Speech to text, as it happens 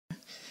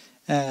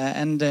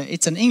and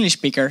it's an English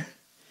speaker.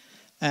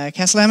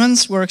 Cas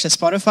Lemmens works at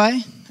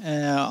Spotify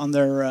on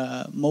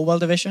their mobile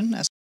division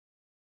as a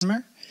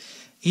customer.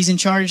 He's in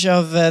charge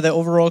of the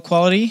overall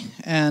quality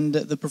and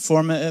the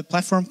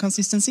platform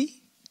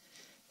consistency.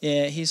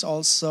 He's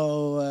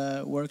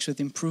also works with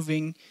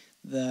improving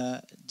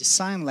the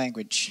design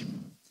language.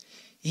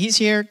 He's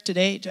here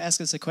today to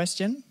ask us a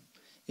question.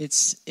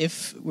 It's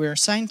if we're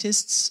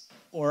scientists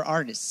or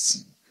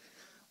artists.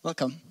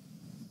 Welcome.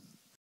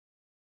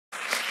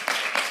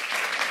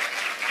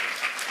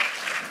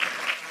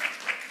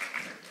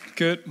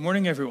 Good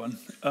morning, everyone.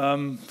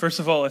 First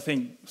of all, I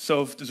think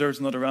Soph deserves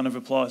another round of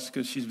applause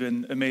because she's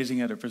been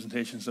amazing at her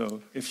presentation.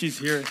 So if she's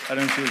here, I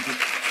don't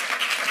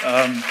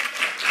know.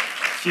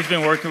 She's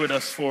been working with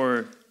us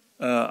for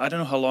I don't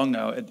know how long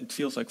now. It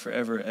feels like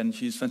forever, and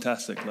she's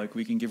fantastic. Like,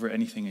 we can give her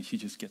anything, and she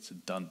just gets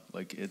it done.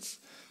 Like, it's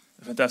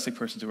a fantastic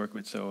person to work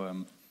with.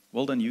 So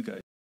well done, you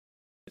guys,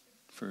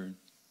 for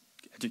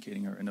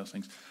educating her in those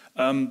things.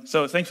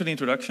 So thanks for the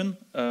introduction.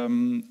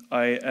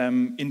 I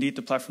am indeed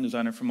the platform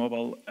designer for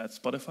mobile at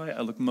Spotify.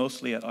 I look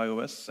mostly at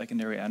iOS,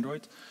 secondary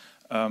Android.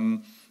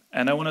 And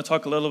I want to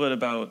talk a little bit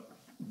about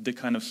the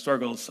kind of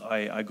struggles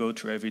I go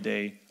through every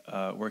day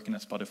working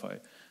at Spotify.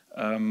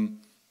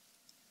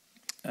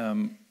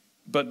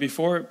 But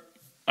before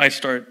I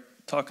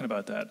start talking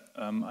about that,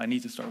 I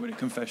need to start with a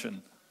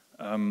confession.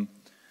 I'm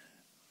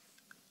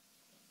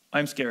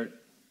scared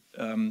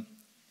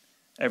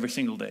every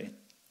single day.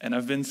 And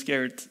I've been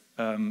scared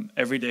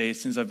every day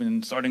since I've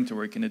been starting to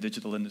work in the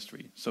digital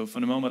industry. So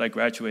from the moment I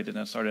graduated and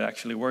I started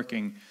actually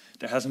working,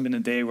 there hasn't been a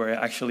day where I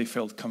actually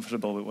felt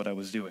comfortable with what I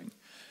was doing.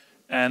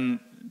 And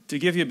to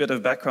give you a bit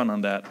of background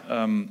on that,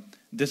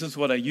 this is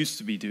what I used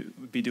to be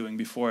doing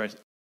before.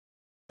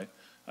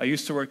 I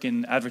used to work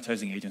in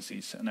advertising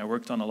agencies, and I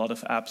worked on a lot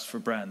of apps for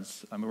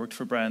brands. I worked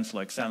for brands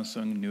like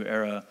Samsung, New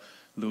Era,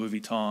 Louis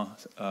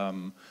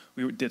Vuitton.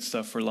 We did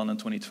stuff for London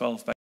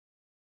 2012.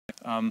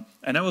 And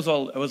it was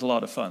a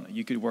lot of fun.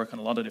 You could work on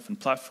a lot of different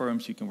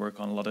platforms, you can work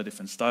on a lot of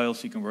different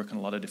styles, you can work on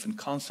a lot of different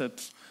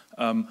concepts.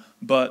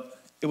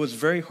 But it was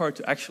very hard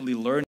to actually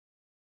learn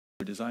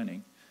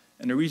designing.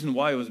 And the reason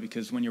why was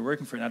because when you're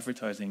working for an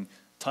advertising,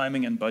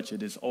 timing and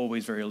budget is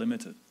always very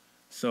limited.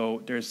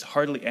 So there's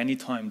hardly any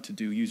time to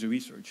do user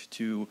research,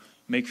 to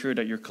make sure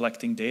that you're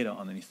collecting data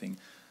on anything.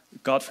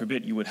 God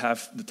forbid you would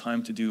have the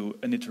time to do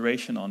an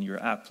iteration on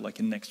your app, like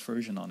a next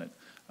version on it.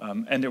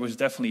 And there was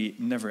definitely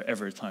never,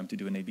 ever time to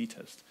do an A/B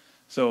test.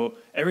 So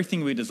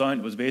everything we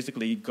designed was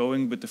basically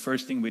going with the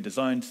first thing we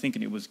designed,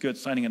 thinking it was good,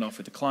 signing it off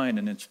with the client,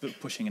 and then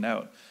pushing it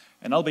out.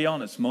 And I'll be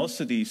honest,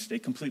 most of these, they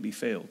completely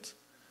failed.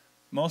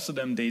 Most of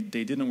them, they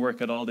didn't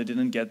work at all. They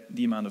didn't get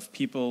the amount of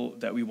people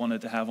that we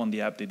wanted to have on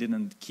the app. They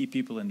didn't keep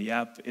people in the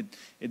app. It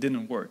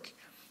didn't work.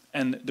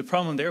 And the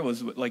problem there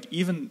was,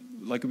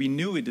 we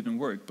knew it didn't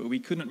work, but we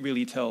couldn't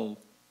really tell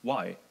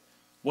why.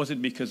 Was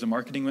it because the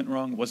marketing went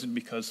wrong? Was it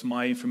because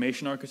my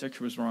information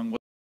architecture was wrong? Was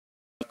it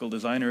because the graphical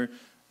designer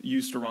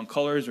used the wrong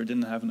colors or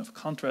didn't have enough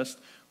contrast?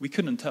 We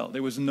couldn't tell.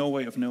 There was no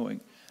way of knowing.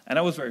 And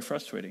that was very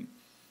frustrating.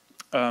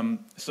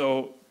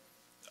 So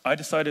I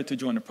decided to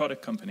join a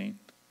product company.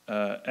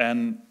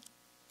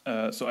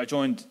 So I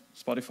joined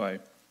Spotify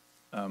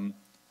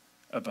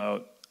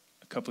about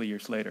a couple of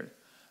years later.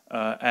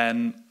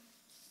 And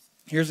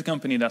here's a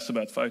company that's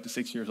about 5 to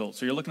 6 years old.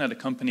 So you're looking at a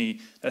company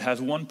that has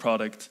one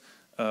product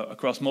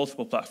across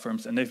multiple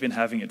platforms, and they've been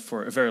having it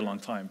for a very long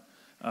time.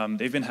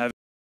 They've been having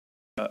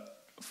it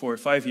for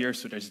 5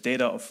 years, so there's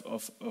data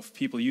of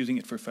people using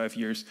it for 5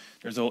 years.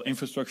 There's all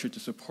infrastructure to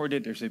support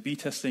it. There's A/B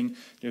testing.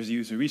 There's a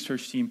user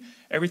research team.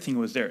 Everything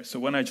was there. So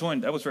when I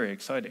joined, that was very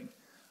exciting.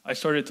 I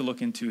started to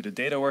look into the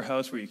data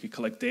warehouse where you could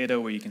collect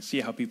data, where you can see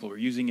how people were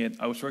using it.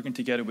 I was working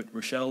together with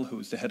Rochelle,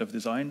 who's the head of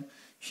design.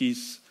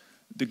 She's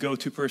the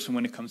go-to person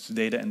when it comes to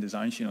data and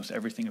design. She knows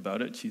everything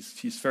about it.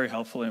 She's very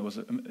helpful,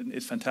 and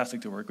it's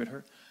fantastic to work with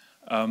her.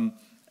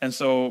 And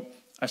so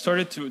I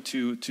started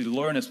to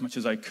learn as much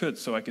as I could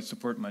so I could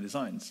support my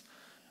designs.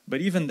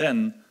 But even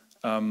then,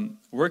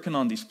 working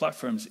on these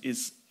platforms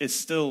is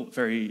still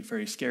very,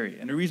 very scary.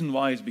 And the reason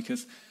why is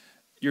because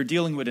you're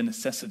dealing with a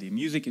necessity.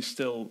 Music is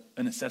still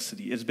a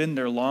necessity. It's been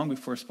there long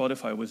before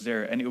Spotify was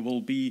there, and it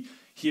will be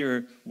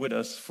here with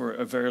us for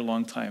a very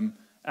long time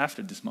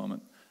after this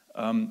moment.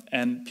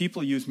 And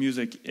people use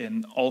music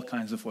in all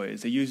kinds of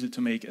ways. They use it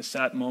to make a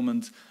sad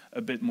moment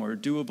a bit more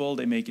doable.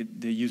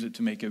 They use it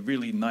to make a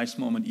really nice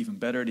moment even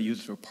better. They use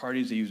it for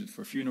parties. They use it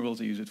for funerals.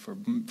 They use it for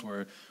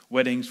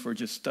weddings, for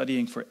just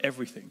studying, for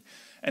everything.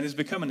 And it's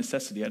become a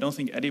necessity. I don't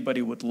think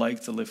anybody would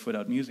like to live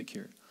without music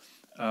here.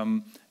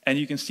 And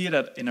you can see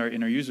that in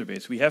our user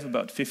base. We have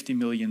about 50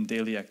 million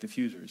daily active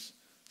users.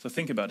 So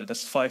think about it.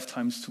 That's 5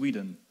 times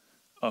Sweden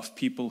of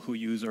people who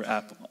use our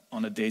app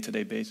on a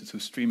day-to-day basis, who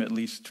stream at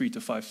least 3 to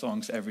 5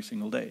 songs every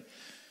single day.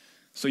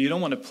 So you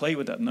don't want to play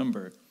with that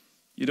number.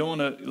 You don't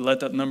want to let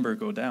that number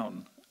go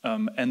down.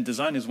 And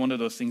design is one of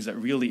those things that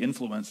really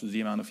influences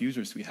the amount of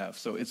users we have.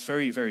 So it's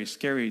very, very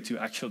scary to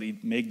actually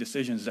make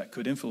decisions that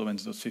could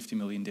influence those 50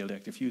 million daily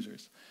active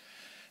users.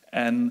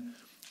 And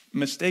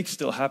mistakes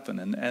still happen,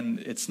 and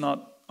it's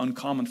not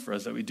uncommon for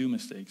us that we do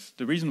mistakes.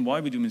 The reason why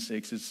we do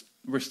mistakes is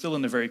we're still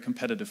in a very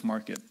competitive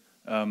market.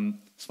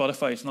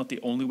 Spotify is not the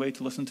only way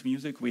to listen to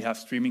music. We have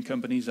streaming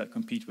companies that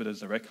compete with us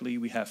directly.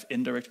 We have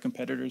indirect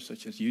competitors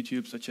such as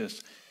YouTube, such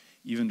as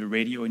even the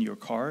radio in your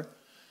car.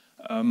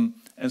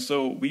 And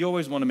so we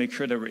always want to make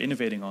sure that we're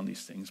innovating on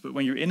these things. But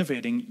when you're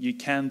innovating, you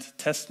can't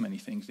test many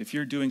things. If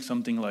you're doing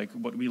something like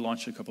what we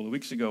launched a couple of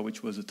weeks ago,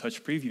 which was a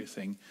touch preview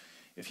thing,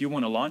 if you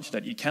want to launch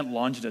that, you can't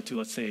launch that to,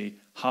 let's say,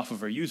 half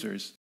of our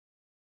users.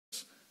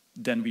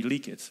 Then we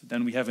leak it.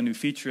 Then we have a new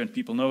feature and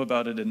people know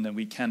about it, and then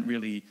we can't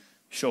really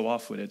show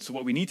off with it. So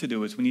what we need to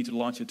do is we need to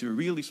launch it to a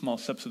really small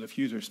subset of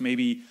users,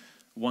 maybe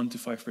 1 to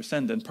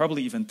 5%, and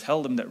probably even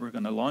tell them that we're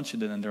going to launch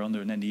it and they're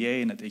under an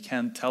NDA and that they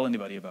can't tell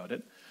anybody about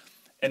it.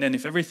 And then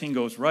if everything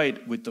goes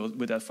right with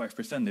that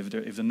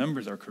 5%, if the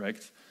numbers are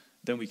correct,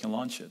 then we can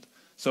launch it.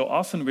 So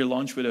often we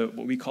launch with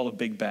what we call a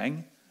big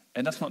bang,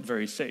 and that's not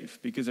very safe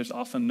because there's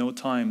often no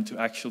time to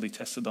actually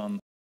test it on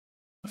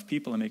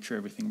people and make sure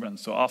everything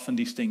runs. So often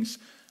these things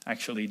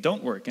actually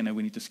don't work, and then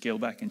we need to scale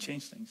back and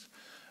change things.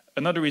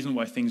 Another reason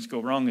why things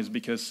go wrong is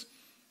because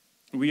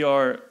we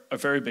are a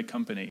very big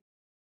company.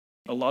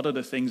 A lot of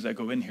the things that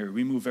go in here,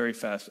 we move very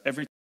fast.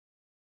 Every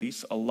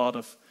release, a lot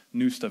of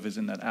new stuff is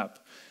in that app.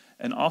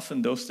 And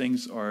often those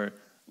things are,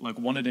 like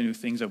one of the new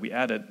things that we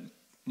added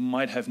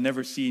might have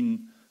never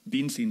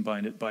been seen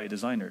by a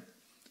designer.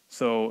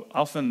 So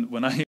often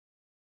when I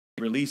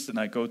release and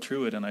I go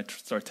through it and I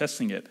start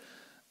testing it,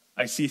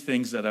 I see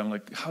things that I'm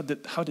like, how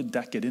did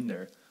that get in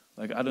there?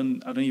 Like I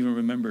don't even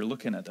remember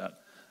looking at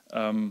that.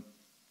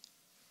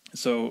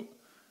 So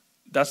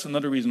that's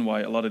another reason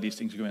why a lot of these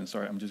things go in.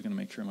 Sorry, I'm just going to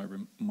make sure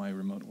my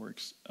remote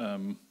works.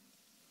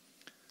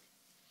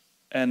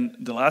 And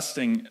the last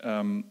thing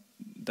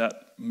that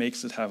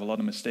makes it have a lot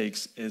of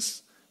mistakes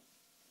is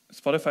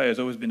Spotify has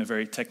always been a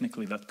very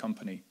technically led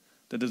company.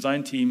 The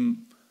design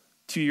team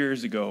 2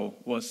 years ago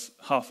was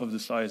half of the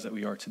size that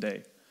we are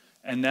today.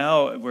 And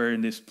now we're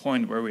in this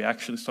point where we're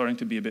actually starting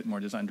to be a bit more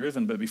design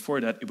driven, but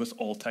before that it was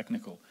all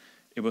technical.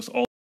 It was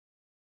all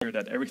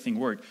that everything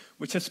worked,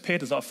 which has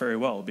paid us off very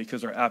well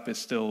because our app is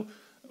still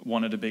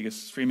one of the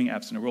biggest streaming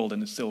apps in the world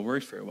and it still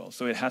works very well.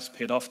 So it has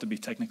paid off to be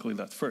technically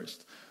led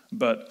first.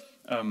 But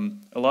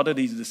a lot of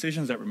these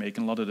decisions that we're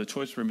making, a lot of the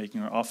choices we're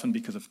making are often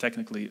because of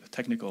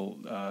technical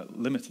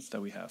limits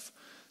that we have.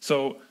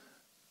 So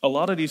a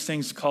lot of these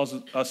things cause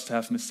us to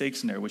have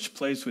mistakes in there, which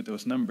plays with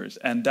those numbers.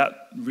 And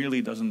that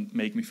really doesn't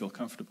make me feel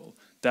comfortable.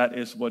 That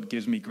is what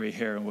gives me gray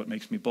hair and what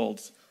makes me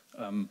bald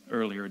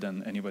earlier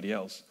than anybody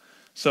else.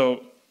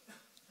 So,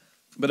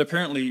 but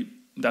apparently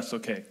that's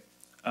okay.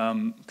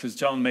 Because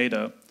John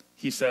Maeda,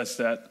 he says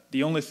that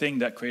the only thing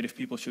that creative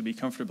people should be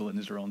comfortable in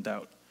is their own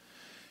doubt.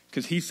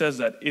 Because he says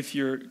that if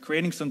you're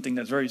creating something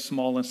that's very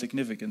small and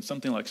significant,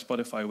 something like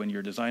Spotify when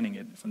you're designing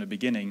it from the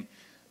beginning,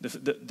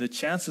 the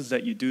chances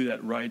that you do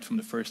that right from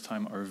the first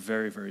time are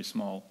very, very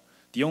small.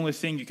 The only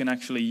thing you can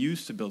actually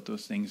use to build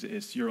those things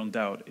is your own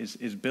doubt,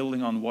 is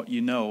building on what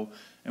you know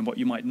and what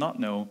you might not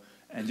know,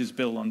 and just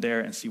build on there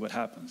and see what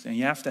happens. And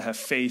you have to have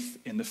faith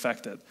in the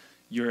fact that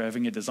you're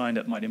having a design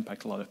that might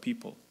impact a lot of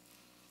people.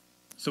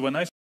 So when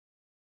I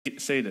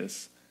say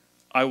this,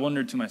 I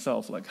wondered to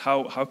myself, like,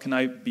 how can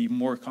I be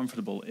more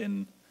comfortable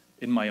in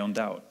my own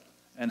doubt?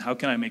 And how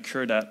can I make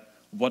sure that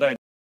what I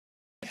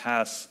do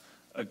has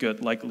a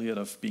good likelihood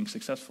of being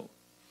successful?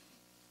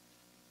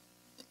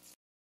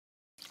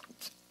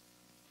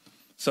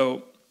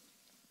 So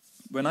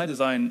when I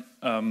design,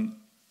 I'm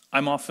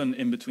often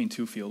in between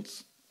two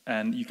fields.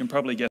 And you can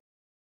probably get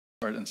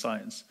art and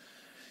science.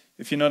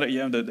 If you know that you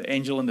have the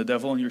angel and the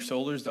devil on your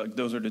shoulders,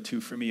 those are the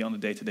two for me on a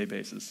day-to-day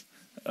basis.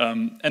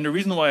 And the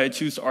reason why I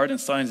choose art and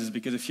science is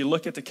because if you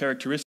look at the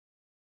characteristics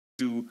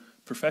of two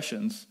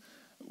professions,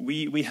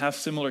 we have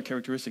similar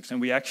characteristics, and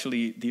we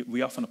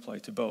often apply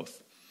to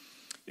both.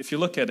 If you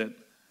look at it,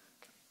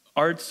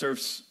 art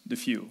serves the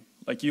few.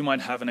 Like you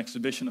might have an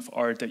exhibition of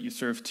art that you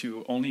serve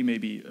to only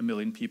maybe 1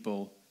 million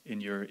people in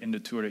the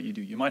tour that you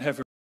do. You might have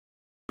a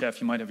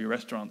chef, you might have your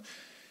restaurant.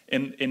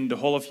 In the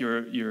whole of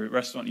your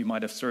restaurant, you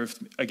might have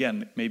served,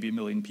 again, maybe 1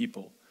 million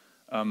people.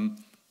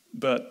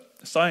 But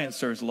science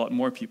serves a lot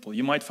more people.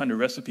 You might find a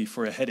recipe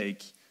for a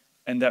headache,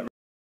 and that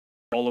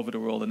all over the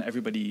world, and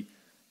everybody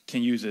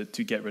can use it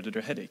to get rid of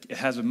their headache. It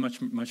has a much,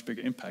 much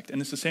bigger impact.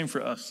 And it's the same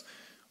for us.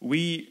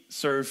 We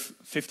serve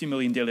 50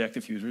 million daily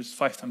active users,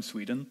 5 times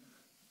Sweden.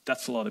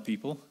 That's a lot of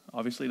people,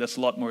 obviously. That's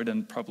a lot more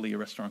than probably a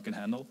restaurant can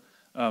handle.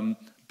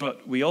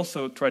 But we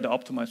also try to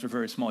optimize for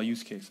very small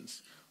use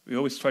cases. We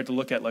always try to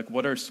look at like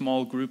what are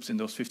small groups in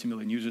those 50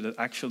 million users that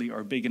actually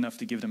are big enough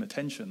to give them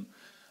attention.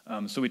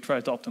 So we try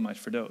to optimize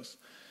for those.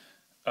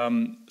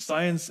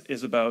 Science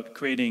is about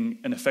creating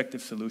an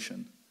effective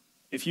solution.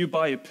 If you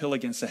buy a pill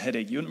against a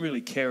headache, you don't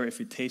really care if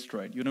it tastes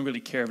right. You don't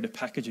really care if the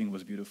packaging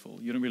was beautiful.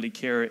 You don't really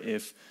care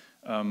if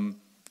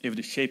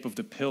the shape of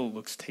the pill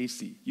looks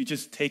tasty. You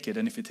just take it,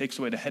 and if it takes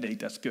away the headache,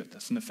 that's good.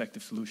 That's an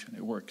effective solution.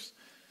 It works.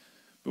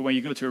 But when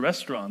you go to a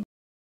restaurant,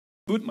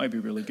 Food might be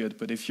really good,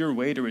 but if your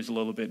waiter is a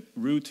little bit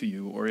rude to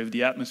you, or if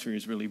the atmosphere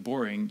is really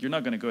boring, you're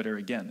not going to go there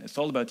again. It's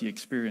all about the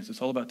experience.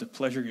 It's all about the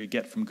pleasure you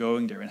get from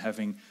going there and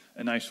having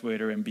a nice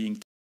waiter and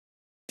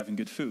having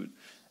good food.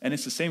 And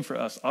it's the same for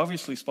us.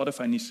 Obviously,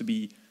 Spotify needs to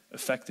be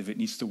effective. It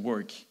needs to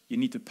work. You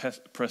need to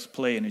press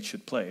play, and it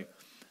should play.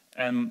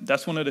 And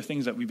that's one of the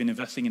things that we've been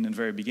investing in the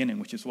very beginning,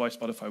 which is why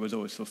Spotify was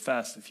always so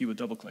fast. If you would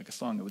double-click a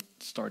song, it would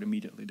start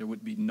immediately. There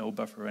would be no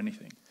buffer or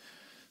anything.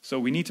 So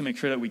we need to make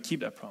sure that we keep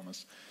that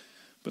promise.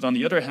 But on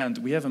the other hand,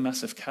 we have a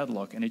massive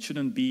catalog, and it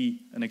shouldn't be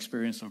an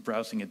experience of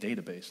browsing a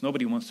database.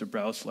 Nobody wants to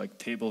browse like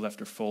table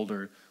after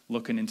folder,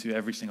 looking into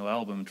every single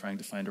album and trying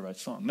to find the right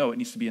song. No, it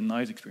needs to be a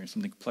nice experience,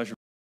 something pleasurable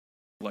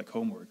like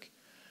homework.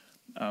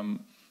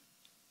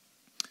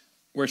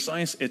 Where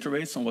science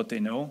iterates on what they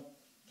know,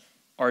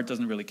 art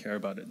doesn't really care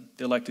about it.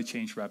 They like to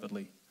change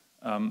rapidly.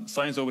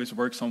 Science always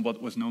works on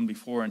what was known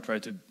before and try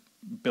to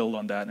build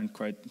on that and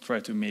try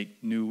to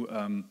make new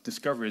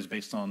discoveries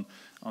based on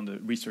the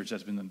research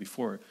that's been done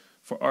before.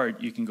 For art,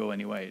 you can go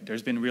any way.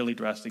 There's been really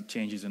drastic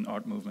changes in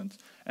art movement.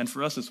 And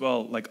for us as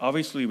well, like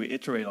obviously we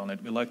iterate on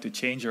it. We like to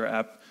change our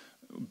app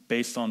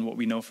based on what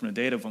we know from the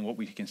data, from what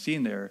we can see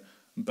in there.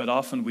 But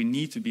often we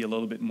need to be a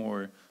little bit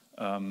more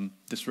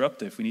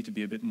disruptive. We need to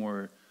be a bit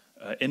more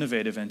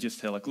innovative and just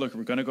say, like, look,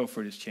 we're going to go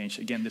for this change.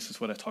 Again, this is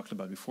what I talked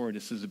about before.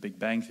 This is a Big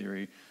Bang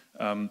theory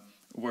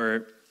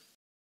where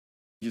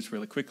just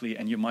really quickly,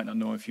 and you might not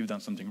know if you've done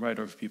something right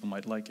or if people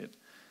might like it.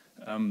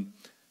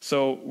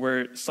 So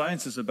where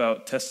science is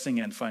about testing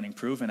and finding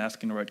proof and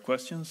asking the right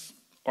questions,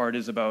 art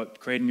is about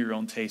creating your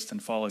own taste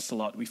and follow. It's a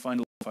lot. We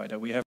find that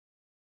we have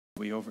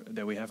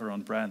our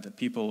own brand, that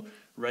people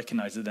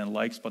recognize it and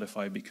like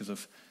Spotify because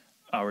of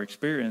our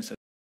experience and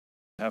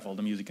have all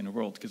the music in the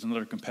world, because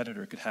another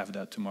competitor could have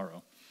that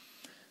tomorrow.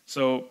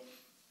 So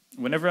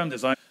whenever I'm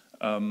designing,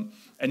 and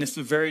it's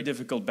a very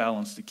difficult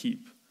balance to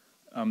keep.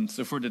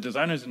 So for the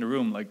designers in the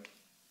room, like,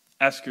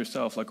 ask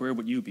yourself, like, where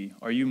would you be?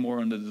 Are you more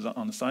on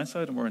the science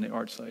side or more on the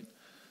art side?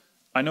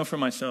 I know for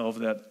myself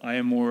that I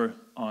am more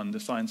on the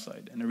science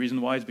side, and the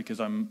reason why is because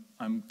I'm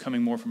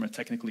coming more from a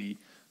technically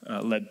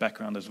led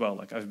background as well.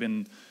 Like, I've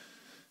been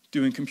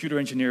doing computer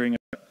engineering.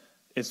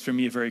 It's for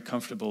me very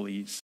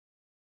comfortably.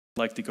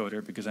 I like to go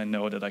there because I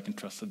know that I can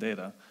trust the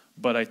data.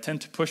 But I tend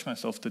to push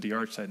myself to the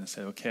art side and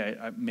say, okay,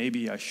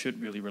 maybe I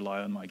should really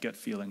rely on my gut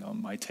feeling, on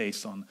my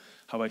taste, on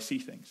how I see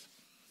things.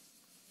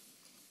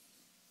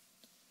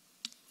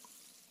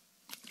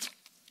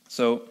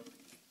 So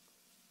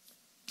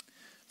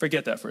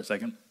forget that for a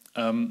second.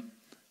 I'm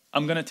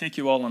going to take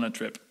you all on a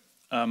trip.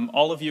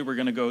 All of you, we're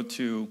going to go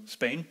to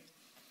Spain.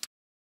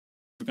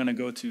 We're going to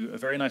go to a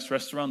very nice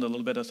restaurant a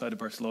little bit outside of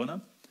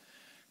Barcelona.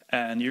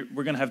 And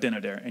we're going to have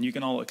dinner there. And you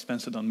can all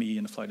expense it on me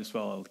in the flight as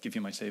well. I'll give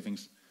you my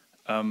savings.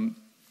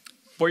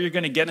 What you're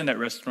going to get in that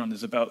restaurant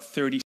is about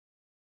 30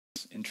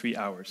 in 3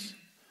 hours.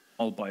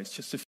 All bites,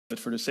 just to fit it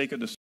for the sake of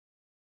the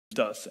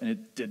does, and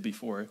it did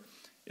before.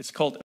 It's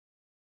called...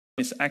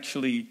 It's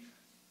actually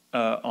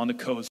on the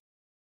coast,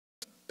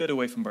 a bit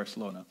away from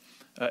Barcelona.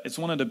 It's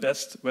one of the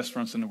best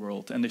restaurants in the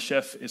world, and the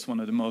chef is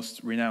one of the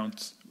most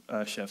renowned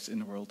chefs in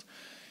the world.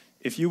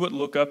 If you would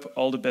look up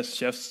all the best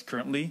chefs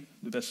currently,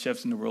 the best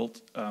chefs in the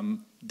world,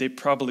 they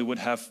probably would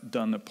have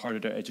done a part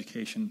of their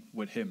education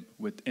with him,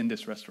 in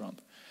this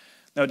restaurant.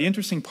 Now, the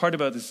interesting part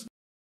about this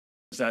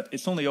is that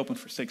it's only open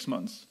for 6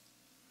 months.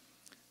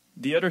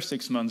 The other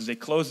 6 months, they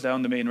close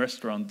down the main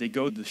restaurant, they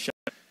go to the chef.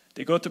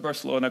 They go to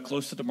Barcelona,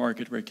 close to the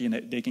market, where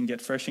they can get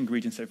fresh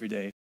ingredients every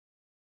day.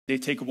 They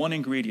take one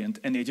ingredient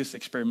and they just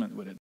experiment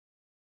with it.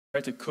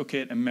 They try to cook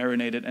it and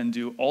marinate it and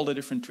do all the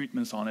different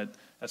treatments on it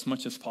as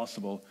much as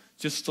possible,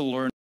 just to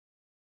learn.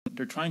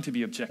 They're trying to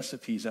be objective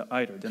recipes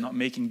either. They're not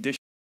making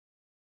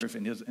dishes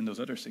in those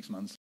other 6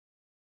 months.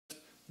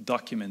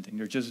 Documenting,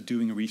 they're just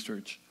doing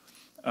research.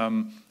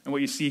 And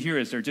what you see here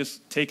is they're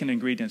just taking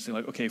ingredients. They're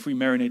like, okay, if we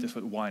marinate this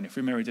with wine, if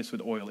we marinate this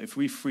with oil, if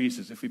we freeze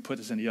this, if we put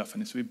this in the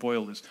oven, if we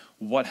boil this,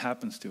 what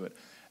happens to it?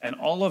 And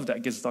all of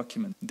that gets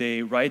documented.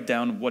 They write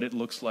down what it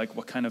looks like,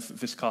 what kind of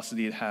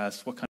viscosity it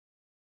has, what kind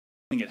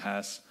of it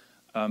has,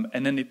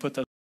 and then they put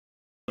that in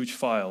a huge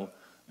file,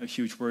 a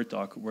huge Word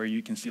doc, where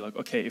you can see, like,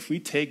 okay, if we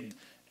take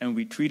and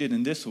we treat it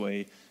in this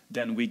way,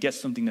 then we get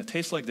something that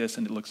tastes like this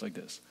and it looks like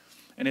this.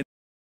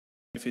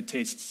 If it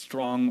tastes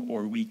strong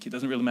or weak, it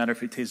doesn't really matter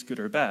if it tastes good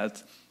or bad.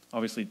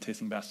 Obviously,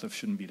 tasting bad stuff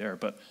shouldn't be there.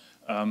 But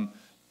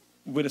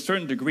with a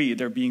certain degree,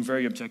 they're being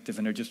very objective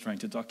and they're just trying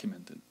to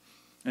document it.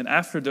 And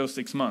after those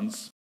 6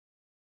 months,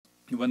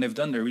 when they've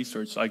done their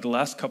research, like the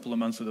last couple of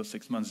months of those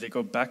 6 months, they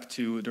go back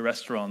to the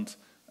restaurant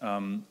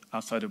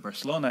outside of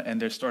Barcelona and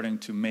they're starting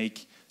to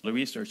make the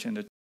research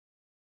and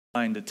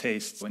find the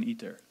taste and eat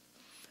there.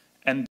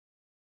 And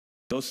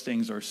those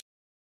things are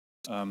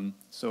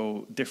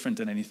so different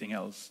than anything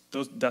else.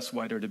 That's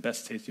why they're the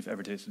best taste you've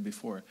ever tasted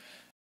before.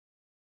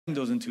 Putting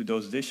those into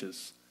those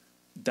dishes,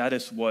 that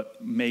is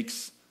what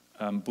makes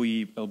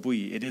Bouillie El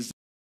Bouillie. It is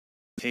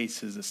the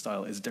taste, is the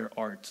style, is their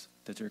art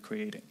that they're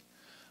creating.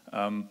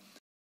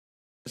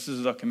 This is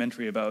a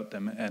documentary about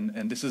them,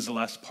 and this is the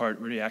last part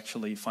where they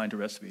actually find a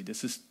recipe.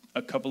 This is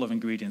a couple of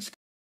ingredients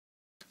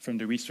from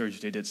the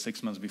research they did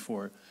 6 months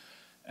before.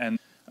 And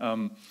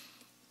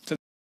so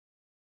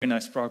very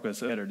nice progress.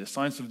 The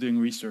science of doing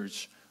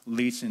research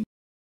leads into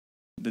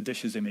the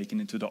dishes they make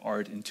and into the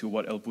art, into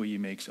what El Bulli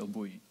makes El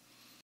Bulli.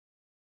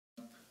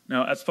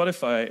 Now, at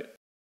Spotify,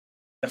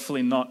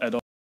 definitely not at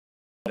all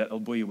that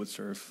El Bulli would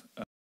serve,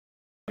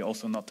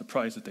 also not the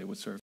price that they would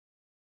serve.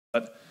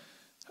 But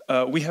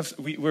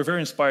we're very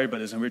inspired by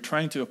this, and we're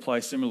trying to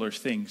apply similar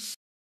things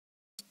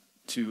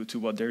to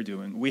what they're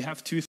doing. We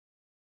have two things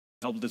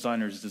that help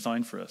designers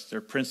design for us.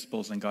 They're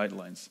principles and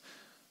guidelines.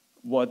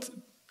 What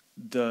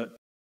the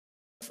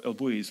El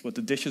Bullis, what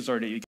the dishes are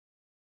that you get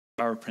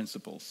are our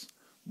principles.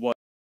 What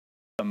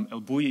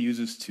El Bulli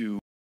uses to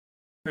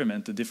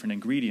experiment the different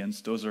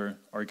ingredients, those are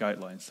our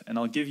guidelines. And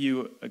I'll give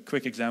you a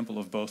quick example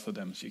of both of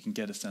them so you can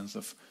get a sense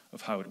of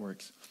how it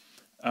works.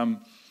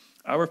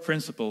 Our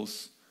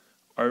principles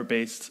are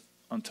based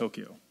on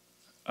Tokyo.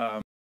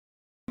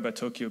 About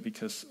Tokyo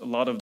because a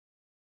lot of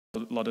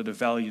the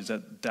values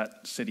that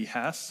that city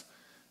has,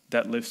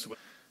 that lives with.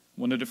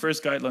 One of the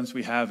first guidelines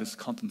we have is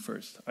content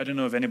first. I don't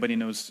know if anybody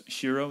knows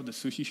Shiro, the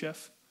sushi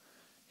chef.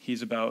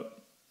 He's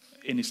about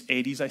in his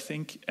 80s, I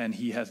think, and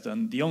he has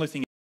done, the only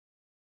thing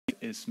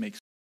is make.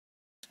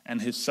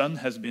 And his son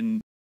has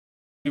been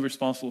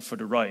responsible for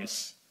the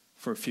rice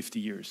for 50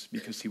 years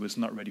because he was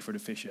not ready for the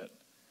fish yet.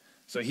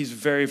 So he's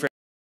very, very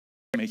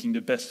making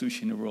the best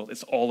sushi in the world.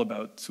 It's all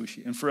about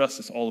sushi. And for us,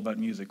 it's all about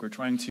music. We're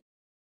trying to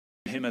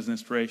use him as an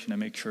inspiration and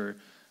make sure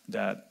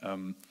that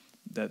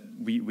that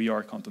we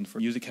are content for.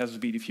 Music has a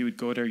beat. If you would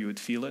go there, you would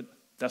feel it.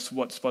 That's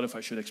what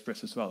Spotify should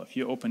express as well. If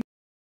you open it,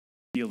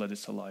 you feel that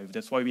it's alive.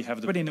 That's why we have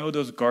everybody know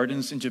those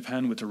gardens in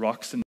Japan with the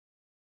rocks and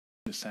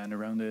the sand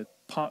around it.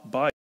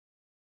 It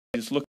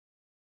just looks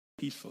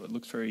peaceful. It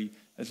looks very,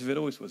 as if it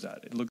always was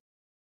at. It looks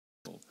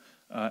peaceful.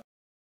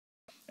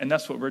 And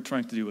that's what we're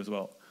trying to do as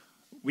well.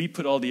 We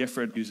put all the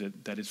effort, use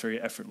it, that it's very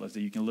effortless,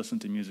 that you can listen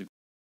to music.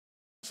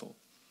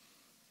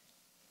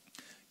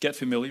 Get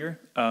familiar.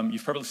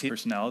 You've probably seen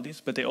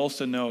personalities, but they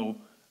also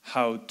know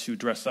how to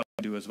dress up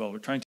and do as well.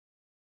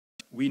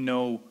 We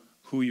know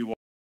who you are, what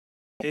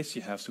taste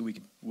you have, so we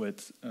can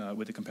with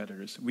the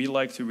competitors. We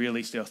like to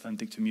really stay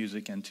authentic to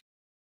music and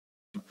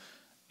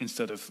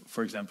instead of,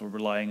 for example,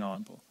 relying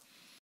on people.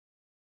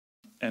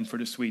 And for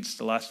the sweets,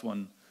 the last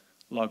one,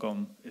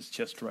 lagom, is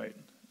just right.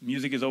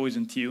 Music is always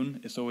in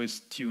tune. It's always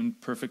tuned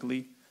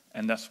perfectly,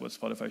 and that's what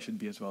Spotify should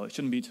be as well. It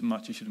shouldn't be too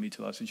much. It shouldn't be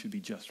too less. It should be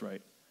just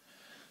right.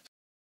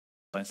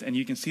 And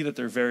you can see that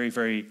they're very,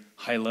 very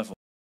high level,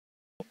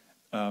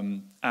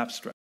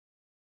 abstract.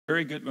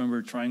 Very good when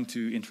we're trying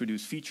to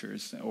introduce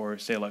features or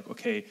say like,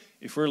 okay,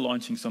 if we're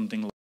launching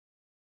something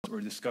or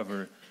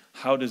discover,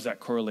 how does that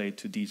correlate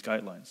to these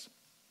guidelines?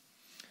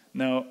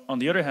 Now, on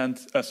the other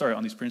hand,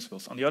 on these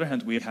principles. On the other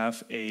hand, we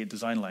have a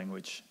design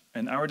language.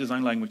 And our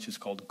design language is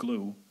called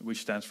GLUE,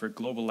 which stands for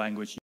Global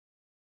Language.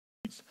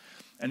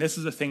 And this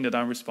is the thing that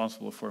I'm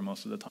responsible for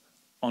most of the time.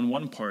 On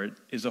one part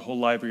is a whole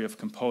library of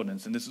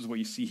components, and this is what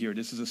you see here.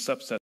 This is a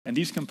subset. And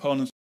these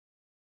components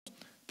are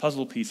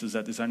puzzle pieces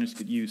that designers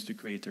could use to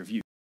create their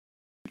view.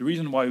 The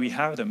reason why we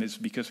have them is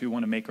because we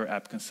want to make our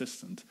app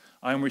consistent.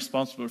 I'm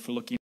responsible for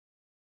looking at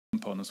the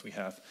components we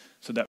have,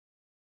 so that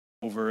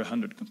over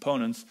 100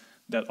 components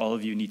that all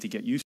of you need to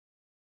get used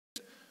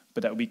to,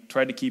 but that we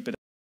try to keep it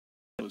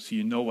so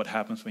you know what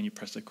happens when you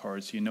press the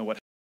card, so you know what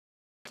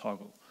happens when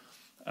you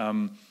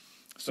toggle.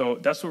 So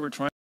that's what we're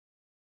trying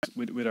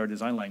with our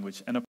design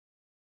language. And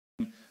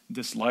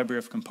this library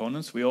of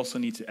components, we also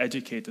need to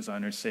educate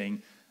designers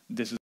saying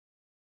this is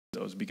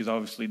those, because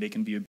obviously they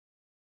can be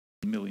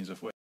millions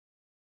of ways.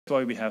 That's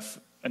why we have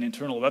an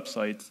internal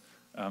website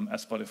at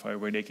Spotify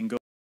where they can go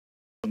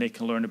and they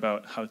can learn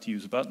about how to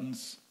use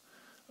buttons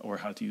or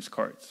how to use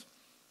cards.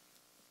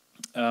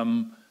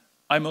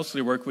 I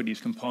mostly work with these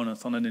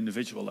components on an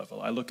individual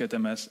level. I look at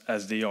them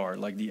as they are,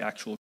 like the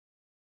actual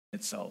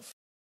itself.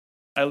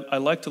 I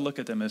like to look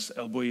at them as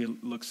El Bulli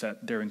looks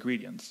at their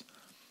ingredients.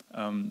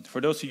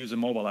 For those who use a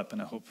mobile app,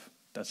 and I hope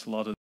that's a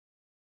lot of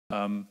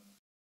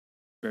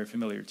very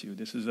familiar to you,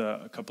 this is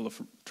a couple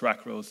of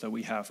track rows that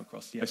we have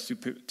across the app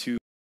to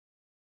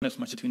as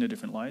much between the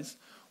different lines.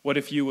 What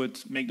if you would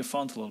make the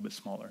font a little bit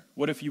smaller?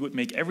 What if you would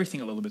make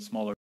everything a little bit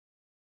smaller,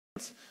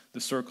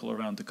 the circle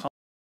around the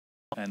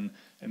and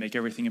make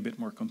everything a bit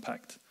more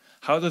compact?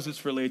 How does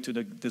this relate to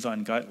the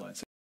design guidelines?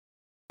 Is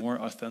it more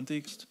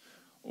authentic,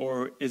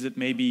 or is it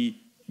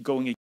maybe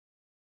going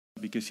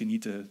because you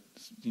need to,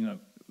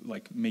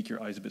 like make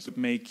your eyes a bit, so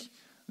make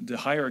the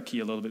hierarchy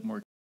a little bit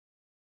more,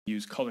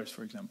 use colors,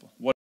 for example.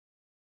 What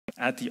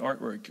at the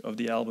artwork of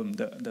the album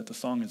that the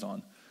song is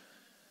on?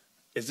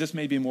 Is this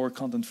maybe more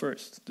content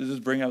first? Does this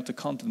bring out the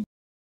content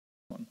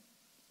one?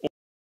 Or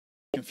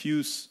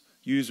confuse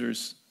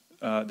users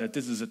that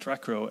this is a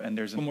track row and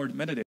there's a more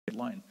metadata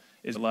line.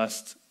 Is the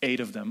last 8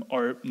 of them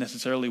are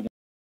necessarily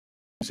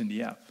in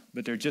the app,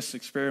 but they're just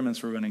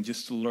experiments we're running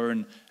just to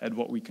learn at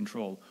what we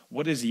control.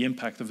 What is the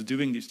impact of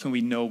doing this when we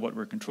know what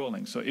we're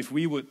controlling? So if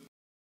we would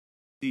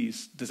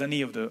does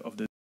any of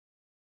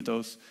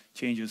those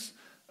changes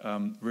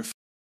reflect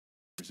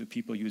Do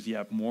people use the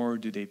app more?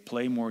 Do they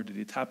play more? Do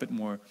they tap it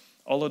more?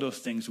 All of those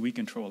things we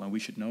control, and we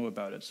should know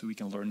about it so we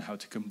can learn how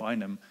to combine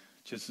them,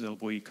 just as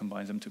we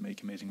combine them to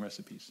make amazing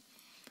recipes.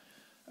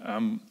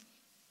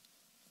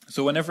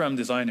 So whenever I'm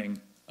designing,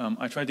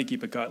 I try to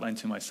keep a guideline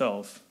to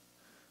myself,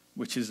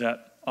 which is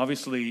that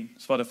obviously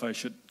Spotify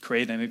should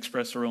create and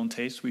express our own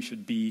taste. We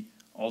should be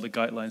all the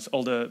guidelines,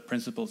 all the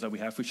principles that we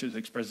have, we should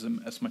express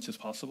them as much as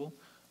possible,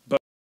 but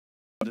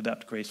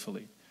adapt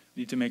gracefully.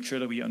 We need to make sure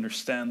that we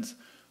understand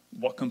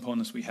what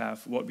components we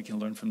have, what we can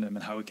learn from them,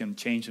 and how we can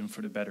change them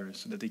for the better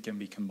so that they can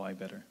be combined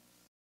better.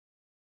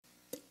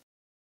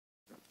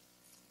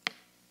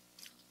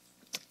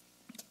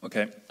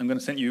 Okay, I'm going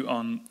to send you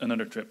on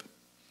another trip.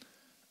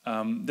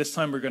 This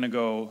time we're going to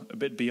go a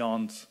bit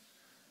beyond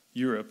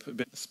Europe, a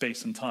bit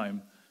space and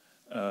time,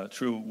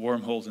 through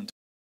wormholes and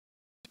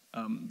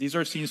these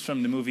are scenes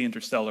from the movie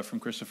Interstellar from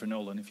Christopher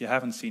Nolan. If you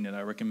haven't seen it,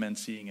 I recommend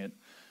seeing it.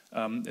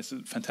 It's a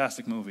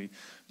fantastic movie.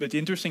 But the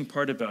interesting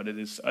part about it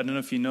is, I don't know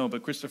if you know,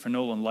 but Christopher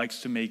Nolan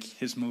likes to make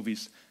his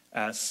movies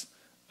as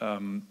how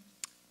do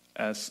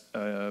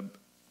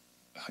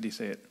you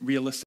say it,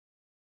 realistic.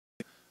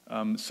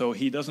 So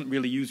he doesn't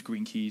really use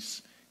green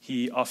keys.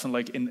 He often,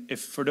 like,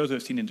 for those who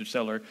have seen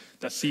Interstellar,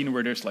 that scene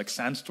where there's like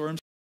sandstorms,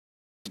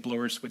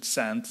 blowers with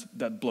sand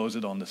that blows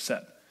it on the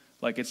set.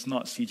 Like, it's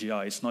not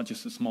CGI, it's not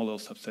just a small little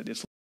subset,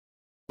 it's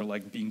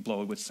like being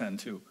blown with sand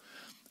too.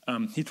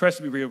 He tries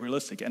to be real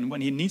realistic, and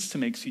when he needs to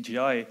make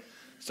CGI,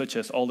 such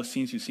as all the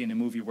scenes you see in a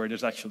movie where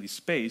there's actually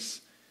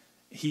space,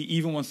 he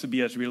even wants to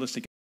be as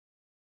realistic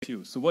as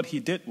too. So what he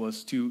did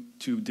was to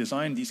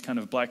design these kind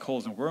of black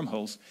holes and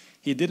wormholes.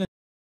 He didn't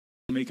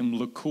make them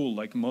look cool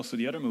like most of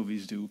the other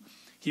movies do.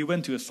 He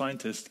went to a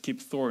scientist, Kip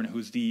Thorne,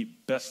 who's the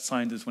best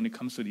scientist when it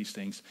comes to these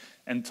things,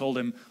 and told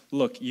him,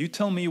 look, you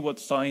tell me what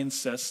science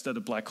says that a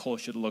black hole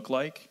should look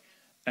like,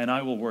 and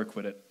I will work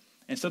with it.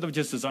 Instead of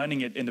just designing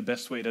it in the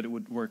best way that it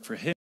would work for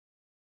him,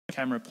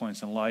 camera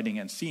points and lighting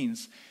and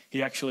scenes,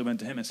 he actually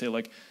went to him and said,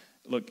 like,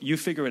 look, you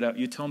figure it out,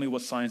 you tell me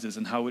what science is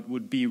and how it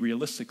would be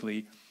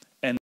realistically,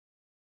 and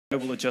I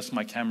will adjust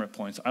my camera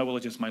points, I will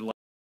adjust my lighting,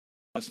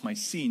 adjust my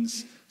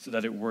scenes so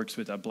that it works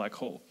with that black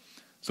hole.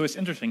 So it's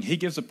interesting. He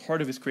gives a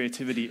part of his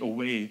creativity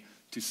away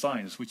to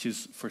science, which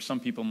is, for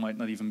some people, might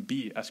not even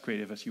be as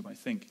creative as you might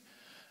think.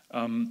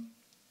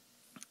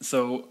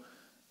 So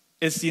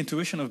it's the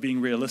intuition of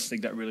being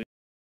realistic that really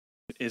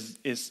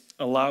is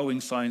allowing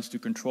science to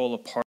control a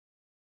part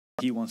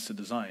he wants to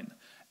design.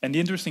 And the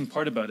interesting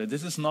part about it,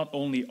 this is not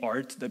only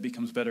art that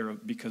becomes better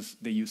because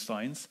they use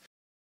science.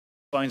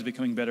 Science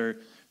becoming better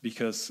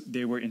because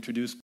they were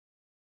introduced.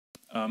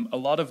 A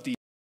lot of the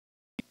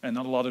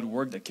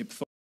work that Kip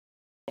Thorne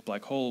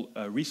black hole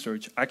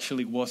research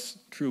actually was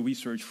true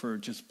research for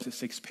just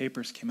 6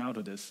 papers came out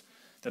of this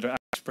that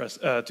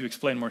are to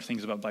explain more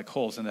things about black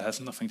holes, and it has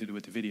nothing to do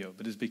with the video,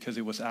 but it's because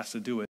it was asked to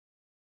do it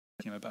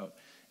came about.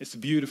 It's a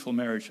beautiful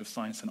marriage of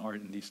science and art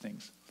in these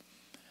things.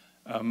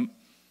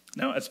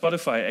 Now at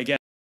Spotify, again,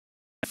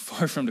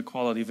 far from the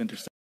quality of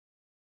Interstellar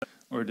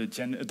or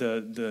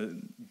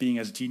the being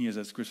as genius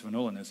as Christopher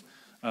Nolan is,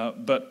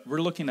 but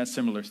we're looking at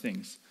similar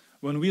things.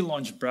 When we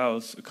launched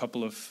Browse a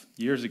couple of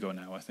years ago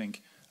now, I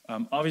think,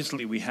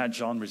 obviously we had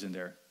genres in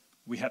there.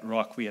 We had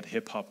rock, we had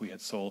hip-hop, we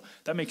had soul.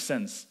 That makes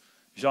sense.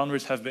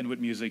 Genres have been with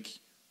music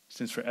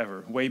since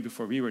forever, way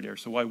before we were there,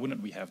 so why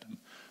wouldn't we have them?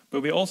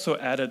 But we also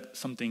added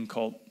something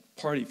called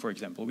party, for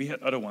example. We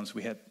had other ones.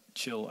 We had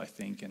chill, I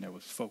think, and there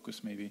was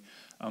focus maybe.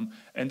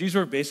 And these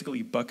were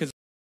basically buckets.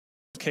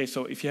 Okay,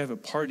 so if you have a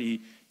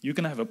party, you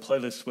can have a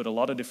playlist with a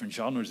lot of different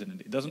genres in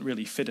it. It doesn't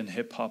really fit in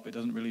hip-hop, it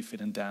doesn't really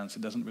fit in dance,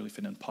 it doesn't really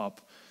fit in pop.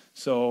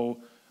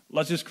 So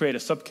let's just create a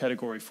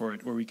subcategory for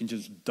it where we can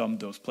just dump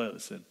those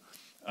playlists in.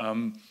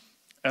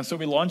 And so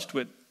we launched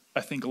with,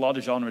 I think, a lot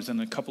of genres and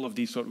a couple of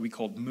these what we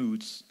called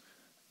moods.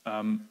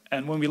 And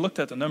when we looked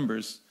at the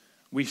numbers,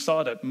 we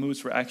saw that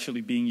moods were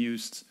actually being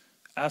used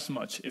as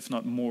much, if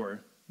not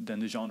more, than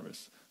the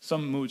genres.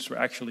 Some moods were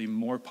actually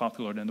more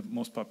popular than the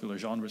most popular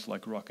genres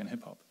like rock and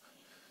hip-hop.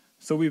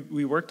 So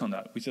we worked on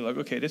that. We said, like,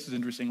 okay, this is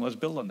interesting, let's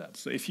build on that.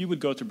 So if you would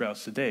go to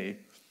Browse today,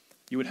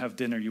 you would have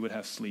dinner, you would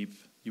have sleep,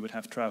 you would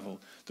have travel.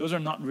 Those are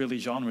not really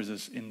genres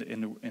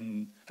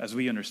as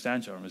we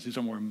understand genres. These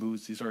are more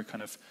moods. These are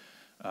kind of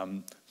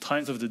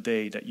times of the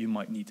day that you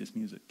might need this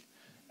music.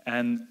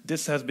 And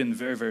this has been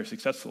very, very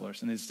successful for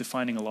us, and it's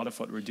defining a lot of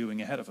what we're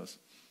doing ahead of us.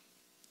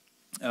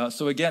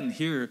 So again,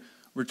 here,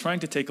 we're trying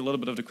to take a little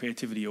bit of the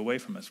creativity away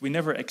from us. We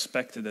never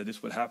expected that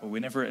this would happen.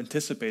 We never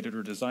anticipated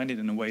or designed it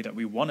in a way that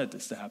we wanted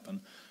this to happen.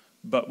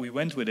 But we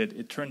went with it,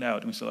 it turned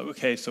out, and we said,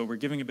 okay, so we're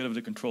giving a bit of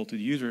the control to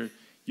the user.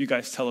 You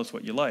guys tell us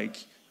what you like.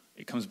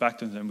 It comes back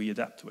to us and we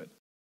adapt to it.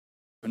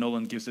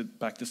 Nolan gives it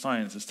back to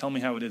science, says, tell me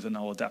how it is and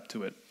I'll adapt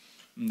to it.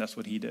 And that's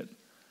what he did.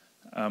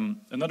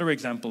 Another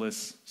example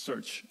is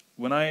search.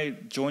 When I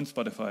joined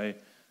Spotify,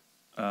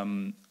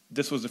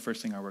 this was the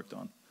first thing I worked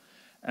on.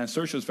 And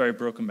search was very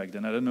broken back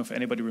then. I don't know if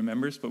anybody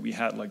remembers, but we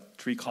had like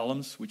 3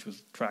 columns, which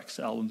was tracks,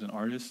 albums, and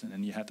artists, and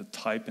then you had to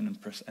type and then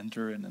press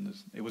enter, and then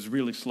it was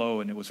really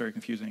slow and it was very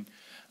confusing.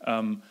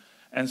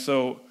 And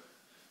so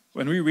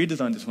When we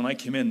redesigned this, when I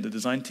came in,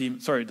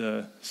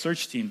 the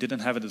search team didn't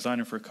have a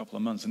designer for a couple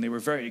of months, and they were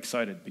very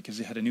excited because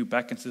they had a new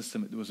backend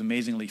system. It was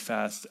amazingly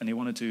fast, and they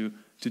wanted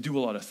to do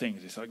a lot of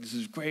things. They said, like, this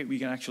is great. We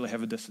can actually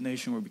have a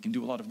destination where we can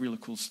do a lot of really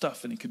cool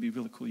stuff, and it could be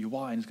really cool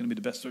UI, and it's going to be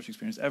the best search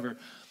experience ever.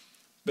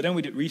 But then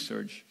we did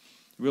research.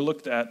 We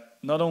looked at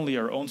not only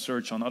our own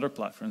search on other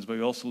platforms, but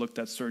we also looked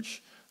at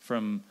search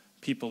from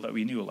people that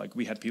we knew. Like,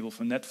 we had people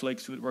from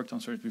Netflix who had worked on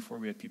search before.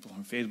 We had people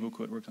from Facebook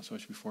who had worked on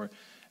search before.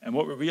 And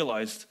what we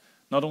realized,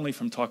 not only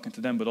from talking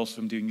to them, but also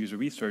from doing user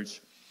research,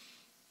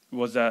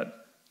 was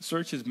that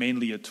search is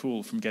mainly a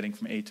tool from getting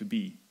from A to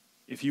B.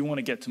 If you want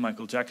to get to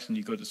Michael Jackson,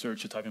 you go to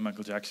search, you type in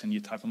Michael Jackson, you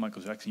type in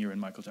Michael Jackson, you're in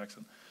Michael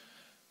Jackson.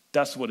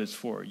 That's what it's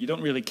for. You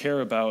don't really care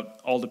about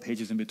all the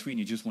pages in between.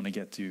 You just want to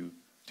get to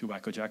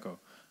Wacko Jacko.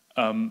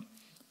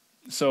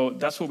 So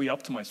that's what we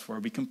optimize for.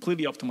 We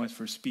completely optimize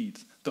for speed.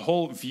 The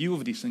whole view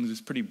of these things is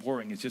pretty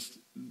boring. It's just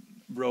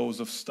rows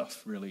of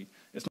stuff, really.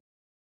 It's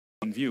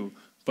not a view,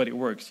 but it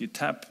works. You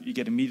tap, you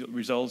get immediate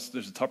results.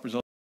 There's a top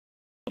result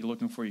you're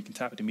looking for. You can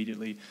tap it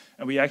immediately.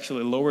 And we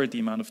actually lowered the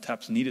amount of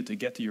taps needed to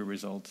get to your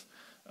result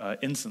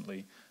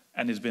instantly.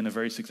 And it's been a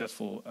very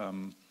successful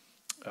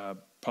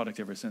product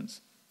ever since.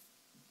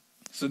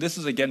 So this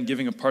is, again,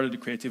 giving a part of the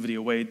creativity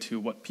away to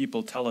what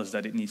people tell us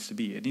that it needs to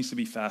be. It needs to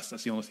be fast.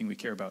 That's the only thing we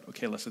care about.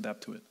 Okay, let's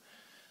adapt to it.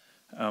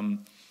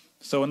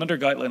 So another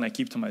guideline I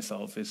keep to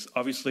myself is,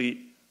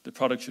 obviously, the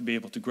product should be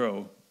able to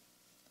grow,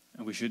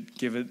 and we should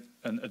give it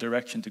a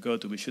direction to go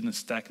to. We shouldn't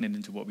stagnate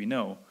into what we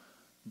know,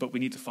 but we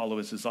need to follow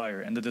its desire.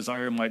 And the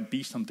desire might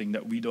be something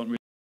that we don't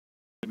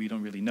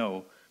really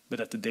know, but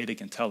that the data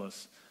can tell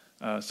us.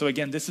 So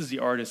again, this is the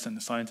artist and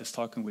the scientist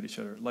talking with each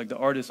other. Like, the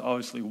artist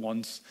obviously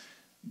wants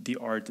the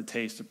art, the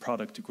taste, the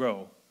product to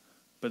grow.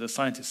 But the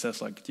scientist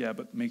says, like, yeah,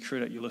 but make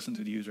sure that you listen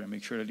to the user and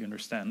make sure that you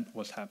understand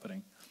what's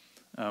happening.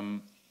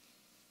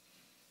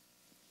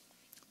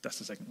 That's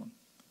the second one.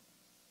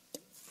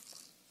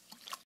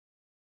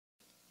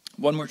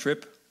 One more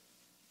trip.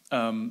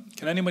 Can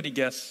anybody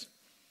guess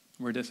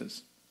where this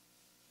is?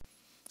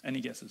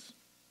 Any guesses?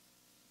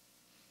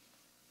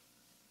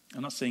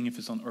 I'm not saying if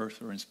it's on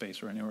Earth or in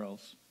space or anywhere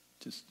else.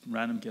 Just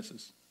random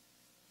guesses.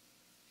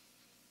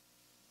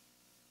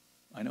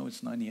 I know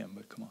it's 9 a.m.,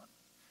 but come on.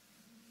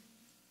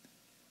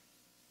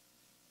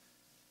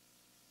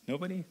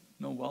 Nobody?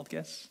 No wild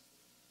guess?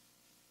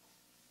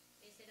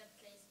 Is it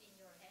a place in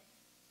your head?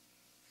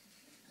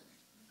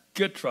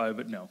 Good try,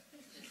 but no.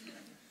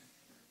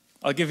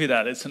 I'll give you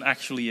that. It's an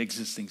actually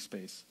existing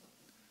space.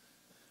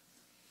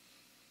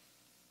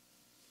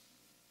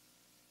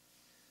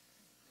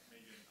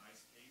 Maybe an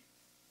ice cave?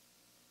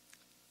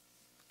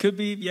 Could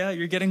be, yeah,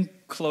 you're getting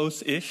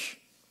close-ish.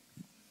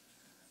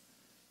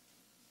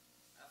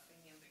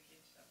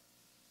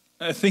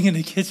 A thing in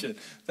the kitchen.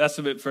 That's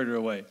a bit further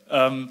away.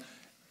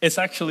 It's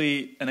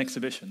actually an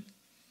exhibition.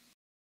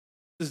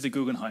 This is the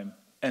Guggenheim,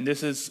 and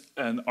this is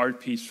an art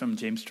piece from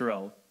James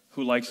Turrell,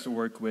 who likes to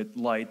work with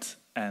light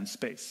and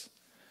space.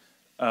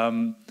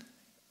 And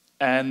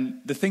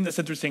the thing that's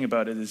interesting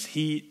about it is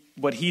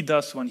what he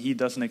does when he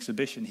does an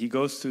exhibition, he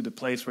goes to the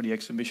place where the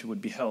exhibition would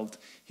be held.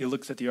 He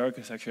looks at the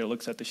architecture,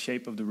 looks at the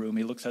shape of the room,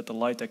 he looks at the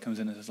light that comes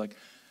in and says, like,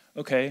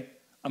 okay,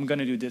 I'm going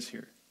to do this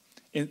here.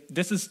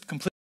 This is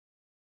completely,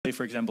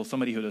 for example,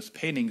 somebody who does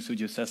paintings who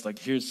just says, like,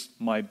 here's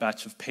my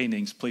batch of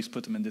paintings, please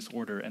put them in this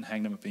order and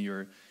hang them up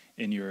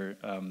in your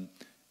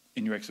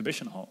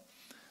exhibition hall.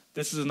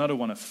 This is another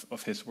one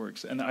of his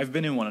works, and I've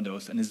been in one of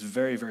those, and it's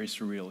very, very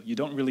surreal. You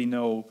don't really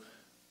know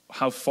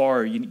how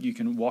far you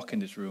can walk in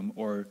this room,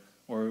 or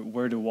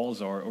where the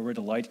walls are, or where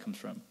the light comes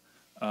from.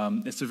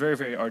 It's a very,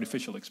 very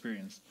artificial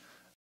experience.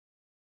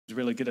 Who's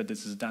really good at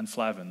this is Dan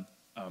Flavin.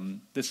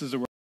 This is the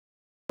work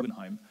of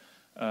Guggenheim.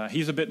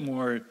 He's a bit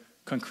more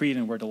concrete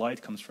in where the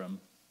light comes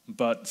from,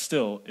 but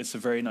still, it's a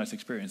very nice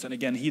experience. And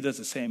again, he does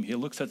the same. He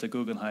looks at the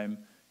Guggenheim,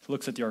 he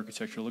looks at the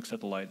architecture, looks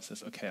at the light, and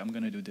says, okay, I'm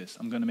going to do this.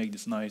 I'm going to make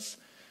this nice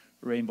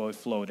rainbow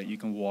flow that you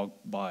can walk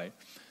by.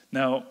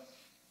 Now,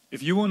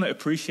 if you want to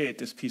appreciate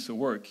this piece of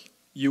work,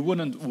 you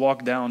wouldn't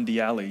walk down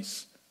the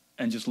alleys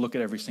and just look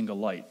at every single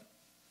light,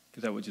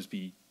 because that would just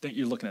be,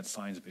 you're looking at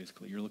science,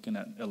 basically. You're looking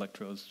at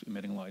electrodes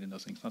emitting light and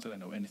those things. Not that I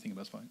know anything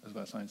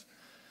about science.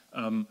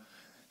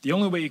 The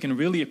only way you can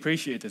really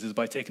appreciate this is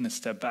by taking a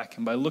step back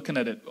and by looking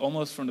at it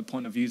almost from the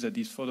point of view that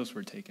these photos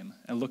were taken,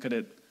 and look at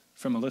it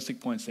from a holistic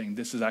point, saying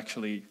this is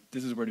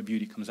where the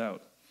beauty comes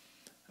out.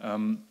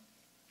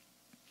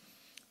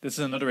 This is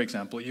another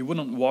example. You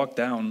wouldn't walk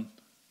down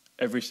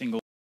every single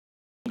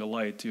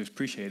light to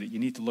appreciate it. You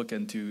need to look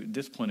into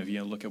this point of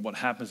view and look at what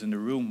happens in the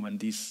room when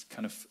these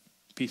kind of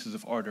pieces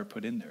of art are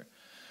put in there.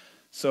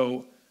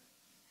 So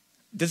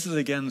this is,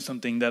 again,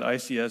 something that I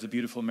see as a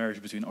beautiful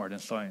marriage between art and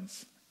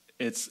science.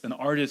 It's an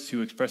artist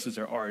who expresses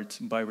their art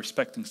by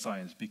respecting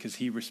science, because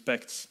he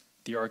respects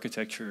the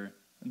architecture,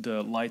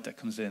 the light that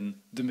comes in,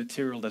 the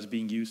material that's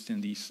being used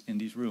in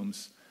these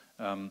rooms,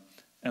 and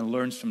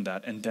learns from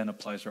that and then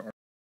applies their art.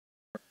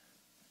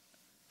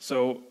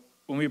 So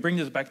when we bring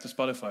this back to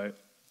Spotify,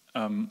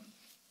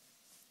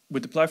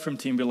 with the platform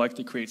team, we like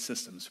to create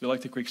systems. We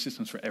like to create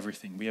systems for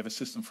everything. We have a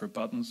system for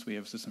buttons, we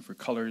have a system for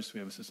colors, we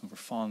have a system for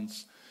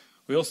fonts.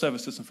 We also have a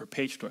system for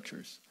page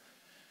structures.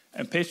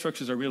 And page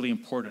structures are really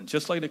important.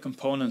 Just like the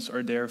components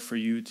are there for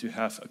you to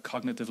have a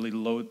cognitively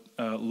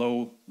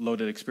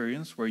low-loaded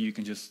experience where you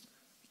can just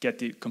get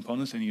the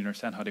components and you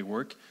understand how they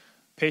work,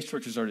 page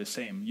structures are the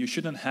same. You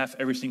shouldn't have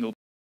every single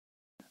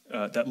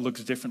that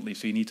looks differently,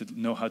 so you need to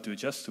know how to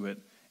adjust to it.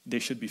 They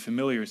should be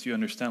familiar so you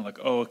understand, like,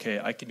 oh, okay,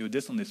 I can do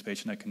this on this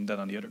page and I can do that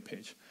on the other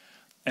page.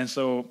 And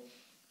so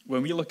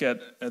when we look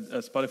at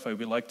Spotify,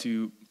 we like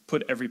to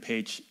put every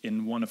page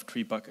in one of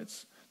 3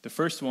 buckets. The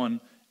first one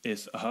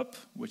is a hub,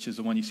 which is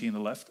the one you see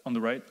on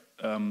the right,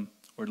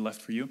 or the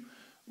left for you,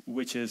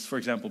 which is, for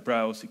example,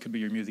 browse. It could be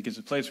your music. It's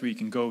a place where you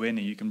can go in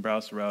and you can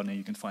browse around and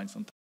you can find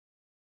something.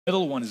 The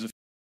middle one is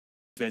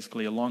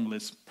basically a long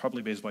list,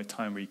 probably based by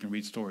time, where you can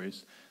read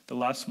stories. The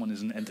last one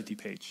is an entity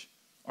page.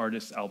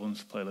 Artists,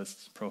 albums,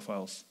 playlists,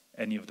 profiles,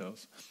 any of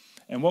those.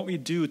 And what we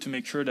do to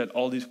make sure that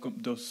all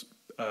those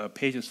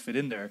pages fit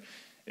in there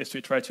is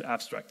to try to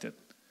abstract it.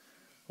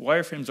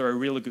 Wireframes are a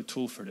really good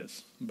tool for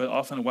this, but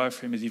often a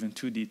wireframe is even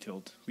too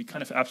detailed. We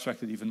kind of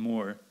abstract it even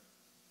more,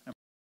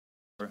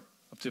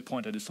 up to the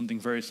point that it's something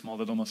very small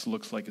that almost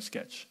looks like a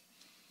sketch.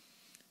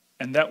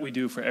 And that we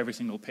do for every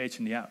single page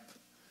in the app.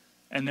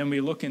 And then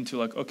we look into,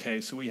 like,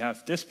 okay, so we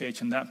have this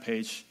page and that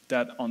page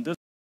that on this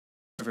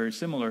are very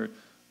similar,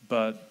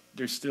 but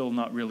they're still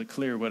not really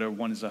clear whether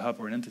one is a hub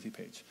or an entity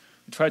page.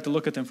 We try to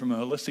look at them from a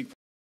holistic point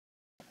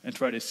and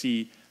try to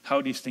see how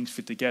these things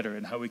fit together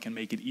and how we can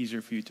make it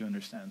easier for you to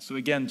understand. So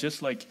again,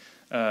 just like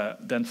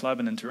Dan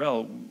Flavin and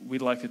Terrell,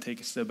 we'd like to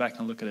take a step back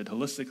and look at it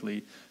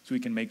holistically so we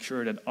can make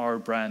sure that our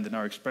brand and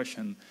our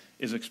expression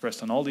is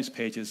expressed on all these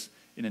pages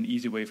in an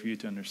easy way for you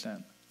to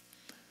understand.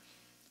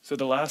 So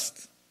the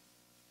last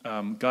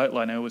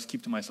guideline I always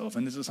keep to myself,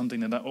 and this is something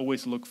that I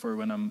always look for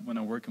when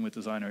I'm working with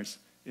designers,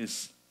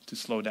 is to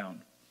slow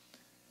down.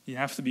 You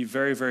have to be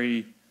very,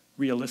 very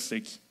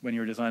realistic when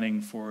you're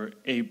designing for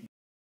a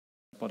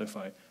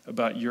Spotify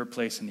about your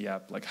place in the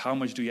app. Like, how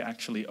much do you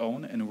actually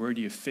own and where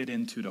do you fit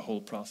into the whole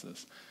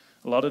process?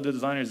 A lot of the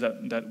designers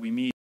that we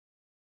meet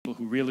are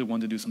people who really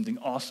want to do something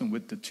awesome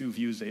with the 2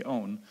 views they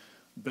own,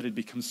 but it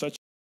becomes such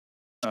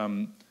a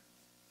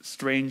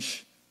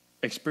strange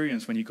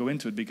experience when you go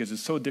into it because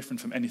it's so different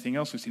from anything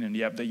else we've seen in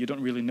the app that you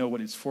don't really know what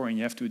it's for, and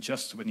you have to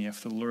adjust to it and you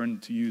have to learn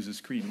to use the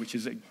screen, which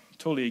is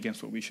totally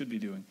against what we should be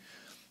doing.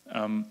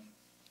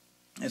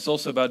 It's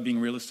also about being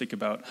realistic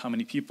about how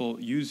many people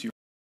use your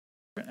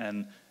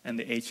and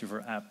the age of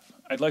our app.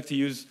 I'd like to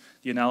use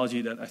the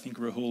analogy that I think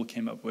Rahul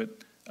came up with.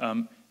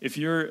 If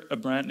you're a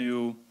brand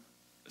new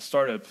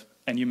startup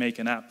and you make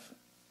an app,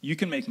 you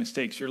can make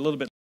mistakes. You're a little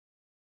bit,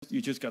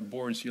 you just got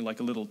born, so you're like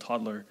a little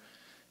toddler.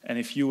 And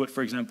if you would,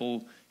 for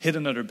example, hit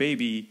another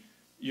baby,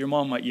 your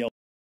mom might yell.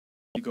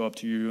 You go up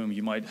to your room,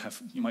 you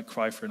might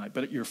cry for a night,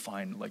 but you're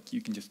fine. Like,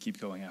 you can just keep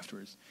going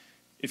afterwards.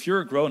 If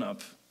you're a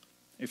grown-up,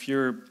 if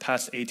you're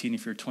past 18,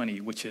 if you're 20,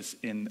 which is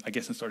I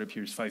guess in startup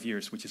years, 5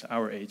 years, which is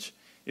our age,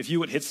 if you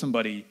would hit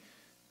somebody,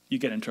 you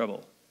get in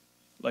trouble.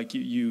 Like,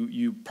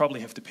 you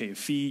probably have to pay a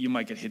fee, you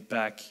might get hit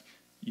back,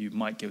 you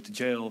might go to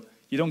jail.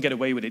 You don't get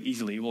away with it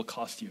easily, it will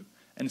cost you.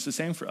 And it's the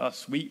same for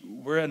us.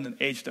 We're at an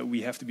age that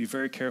we have to be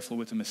very careful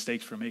with the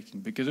mistakes we're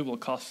making because it will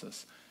cost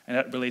us. And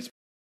that relates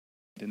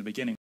in the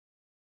beginning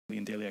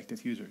in daily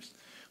active users.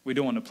 We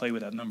don't want to play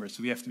with that number,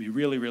 so we have to be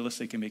really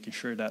realistic in making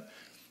sure that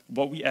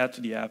what we add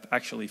to the app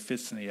actually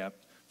fits in the app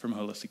from a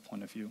holistic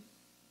point of view.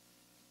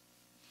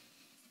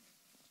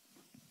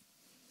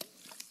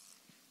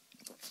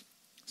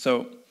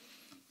 So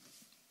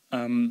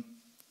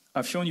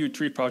I've shown you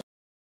 3 projects.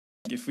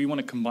 If we want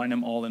to combine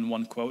them all in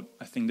one quote,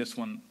 I think this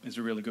one is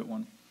a really good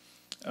one.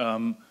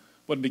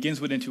 What begins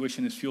with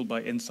intuition is fueled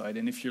by insight,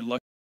 and if you're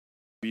lucky,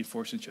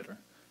 reinforce each other.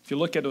 If you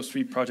look at those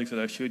 3 projects that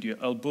I showed you,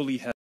 El Bulli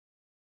has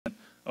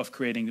of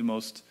creating the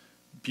most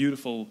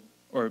beautiful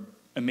or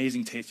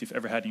amazing taste you've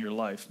ever had in your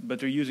life, but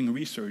they're using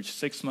research,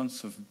 6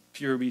 months of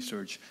pure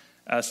research,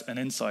 as an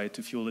insight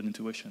to fuel that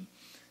intuition.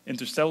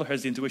 Interstellar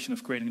has the intuition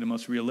of creating the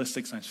most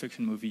realistic science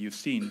fiction movie you've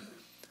seen,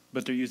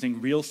 but they're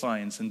using real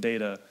science and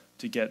data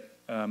to get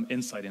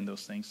insight in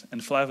those things.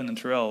 And Flavin and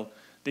Terrell,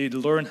 they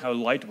learn how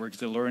light works,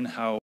 they learn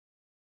how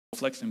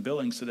flex in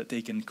billing so that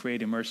they can create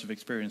immersive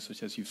experience,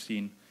 such as you've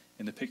seen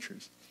in the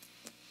pictures.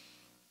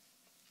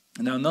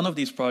 Now, none of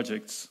these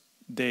projects,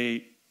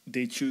 they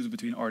choose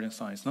between art and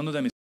science. None of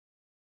them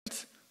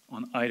is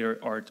on either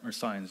art or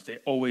science. They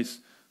always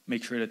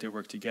make sure that they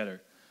work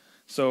together.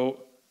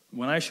 So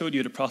when I showed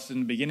you the process in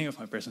the beginning of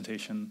my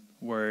presentation,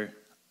 where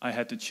I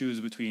had to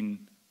choose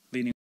between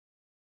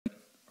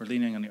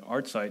leaning on the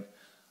art side,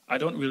 I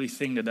don't really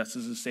think that that's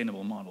a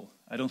sustainable model.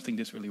 I don't think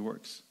this really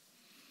works.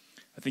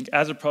 I think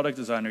as a product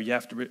designer, you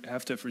have to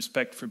have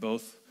respect for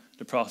both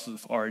the process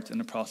of art and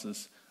the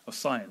process of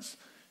science.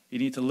 You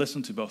need to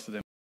listen to both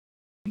of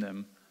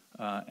them.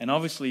 And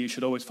obviously, you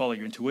should always follow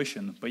your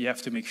intuition, but you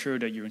have to make sure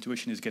that your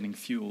intuition is getting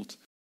fueled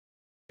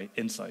by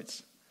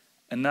insights.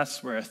 And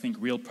that's where I think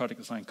real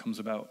product design comes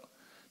about.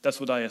 That's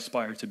what I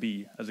aspire to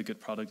be as a good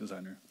product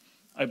designer.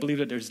 I believe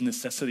that there's a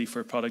necessity for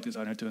a product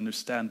designer to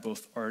understand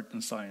both art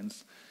and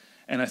science.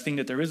 And I think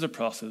that there is a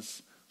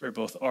process where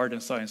both art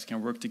and science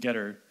can work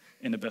together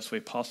in the best way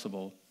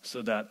possible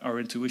so that our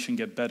intuition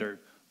get better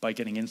by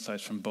getting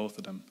insights from both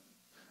of them.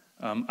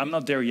 I'm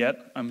not there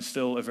yet. I'm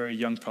still a very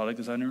young product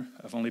designer.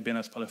 I've only been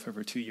at Spotify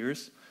for 2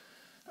 years.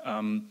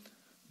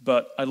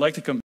 But I'd like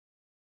to come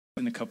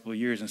in a couple of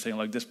years and say,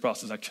 like, this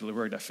process actually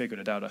worked. I figured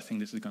it out. I think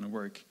this is going to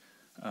work.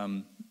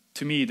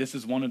 To me, this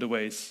is one of the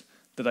ways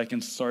that I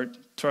can start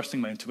trusting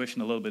my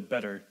intuition a little bit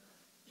better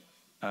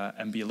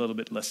and be a little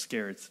bit less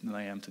scared than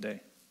I am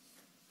today.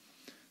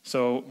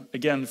 So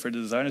again, for the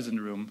designers in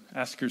the room,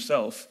 ask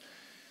yourself,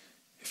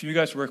 if you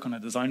guys work on a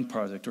design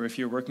project, or if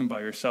you're working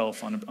by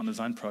yourself on a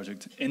design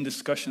project, in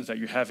discussions that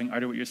you're having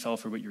either with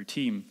yourself or with your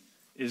team,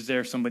 is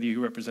there somebody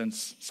who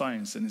represents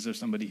science, and is there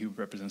somebody who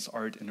represents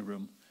art in the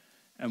room?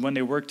 And when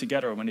they work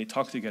together, or when they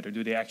talk together,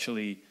 do they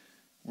actually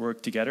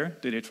work together?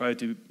 Do they try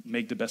to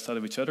make the best out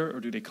of each other, or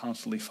do they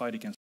constantly fight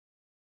against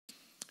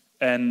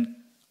each other? And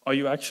are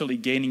you actually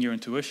gaining your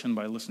intuition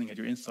by listening at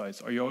your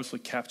insights? Are you also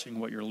capturing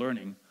what you're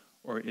learning,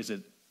 or is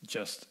it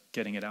just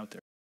getting it out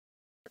there?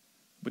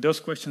 With those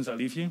questions, I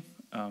leave you.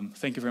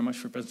 Thank you very much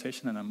for the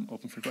presentation, and I'm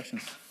open for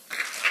questions.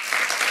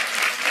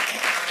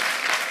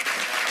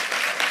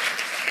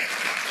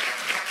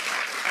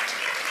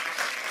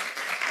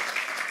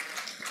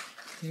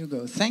 Here you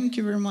go. Thank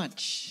you very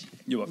much.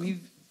 You're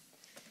welcome.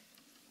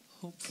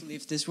 Hopefully,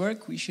 if this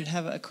works, we should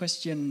have a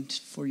question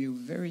for you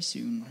very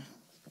soon.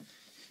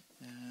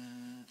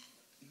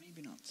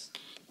 Maybe not.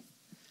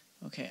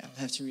 Okay,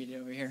 I'll have to read it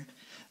over here.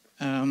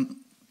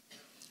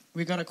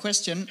 We got a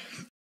question.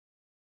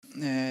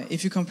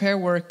 If you compare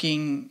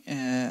working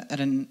at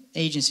an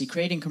agency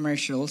creating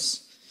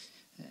commercials,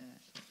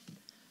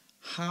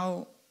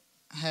 how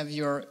have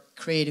your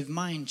creative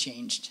mind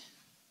changed?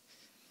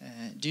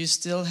 Do you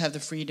still have the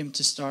freedom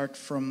to start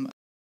from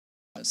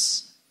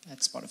us at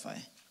Spotify?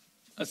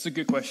 That's a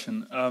good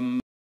question.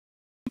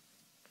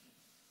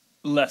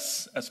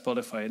 Less at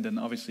Spotify than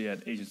obviously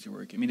at agency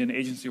work. I mean, in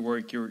agency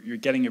work, you're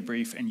getting a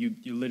brief and you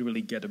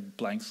literally get a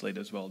blank slate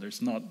as well.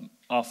 There's not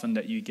often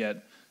that you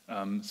get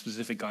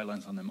specific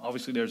guidelines on them.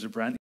 Obviously, there's a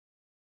brand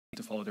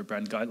to follow their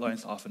brand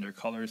guidelines, often their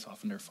colors,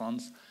 often their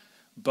fonts,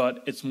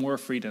 but it's more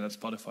free than at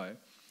Spotify.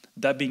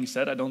 That being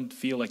said, I don't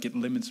feel like it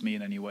limits me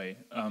in any way.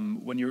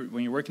 When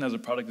you're working as a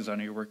product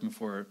designer, you're working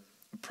for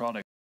a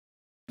product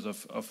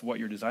of what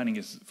you're designing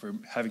is for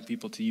having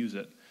people to use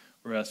it.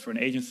 Whereas for an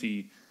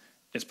agency,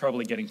 it's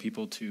probably getting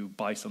people to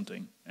buy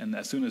something. And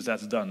as soon as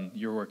that's done,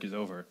 your work is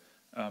over.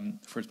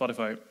 For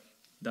Spotify,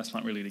 that's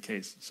not really the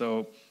case.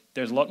 So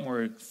there's a lot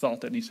more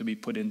thought that needs to be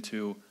put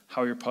into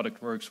how your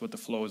product works, what the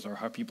flows are,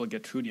 how people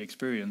get through the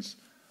experience,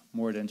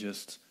 more than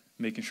just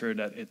making sure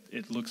that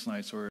it looks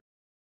nice or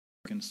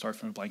you can start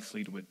from a blank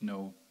slate with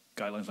no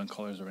guidelines on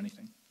colors or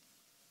anything.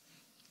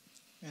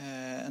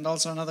 And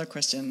also another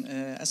question.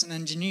 As an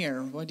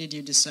engineer, why did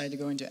you decide to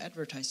go into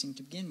advertising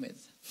to begin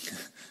with?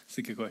 That's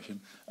a good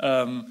question.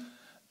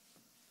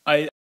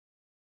 I've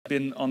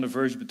been on the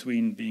verge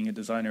between being a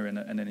designer and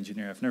an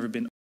engineer. I've never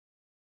been.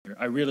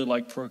 I really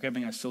like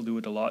programming. I still do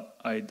it a lot.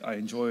 I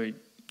enjoy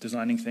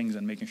designing things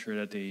and making sure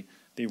that they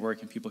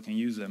work and people can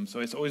use them. So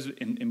it's always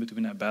in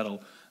between that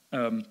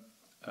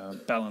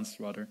balance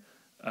rather.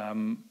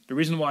 The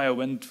reason why I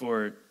went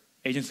for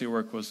agency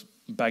work was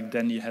back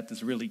then you had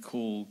this really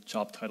cool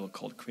job title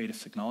called creative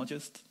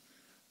technologist,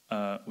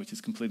 which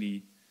is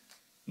completely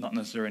not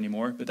necessary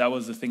anymore, but that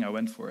was the thing I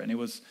went for. And it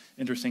was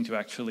interesting to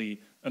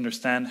actually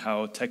understand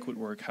how tech would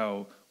work,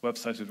 how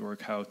websites would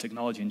work, how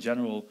technology in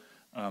general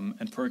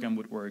and program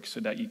would work so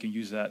that you can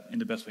use that in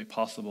the best way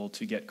possible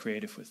to get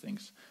creative with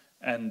things.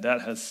 And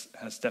that has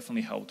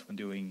definitely helped when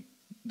doing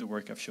the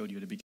work I've showed you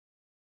at the beginning.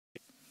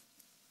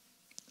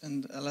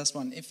 And last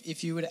one,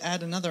 if you would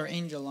add another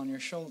angel on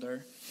your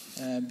shoulder,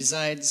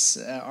 besides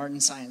art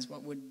and science,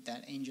 what would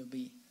that angel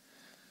be?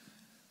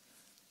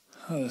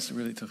 Oh, that's a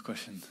really tough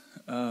question.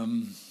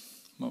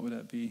 What would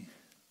that be?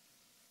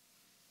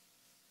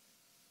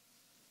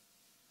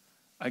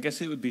 I guess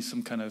it would be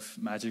some kind of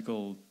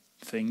magical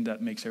thing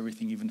that makes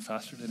everything even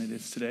faster than it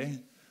is today.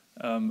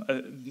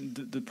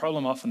 The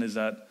problem often is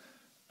that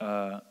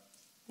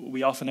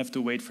we often have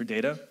to wait for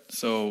data.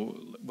 So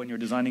when you're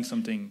designing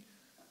something,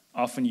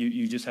 often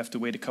you just have to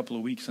wait a couple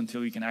of weeks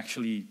until you can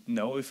actually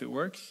know if it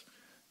works.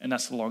 And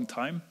that's a long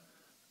time.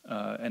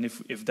 And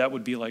if that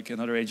would be like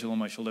another angel on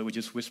my shoulder would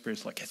just whisper,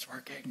 it's like, it's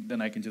working, then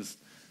I can just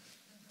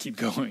keep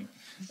going.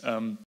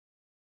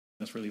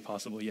 That's really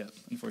possible yet,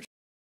 unfortunately.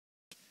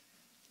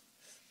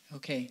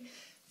 Okay,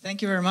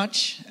 thank you very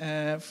much.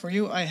 For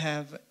you, I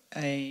have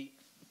a...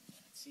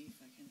 Let's see if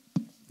I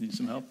can... Need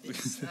some help? Good.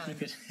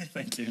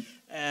 Thank you.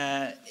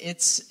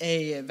 It's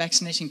a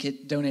vaccination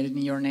kit donated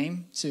in your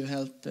name to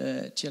help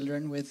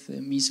children with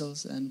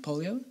measles and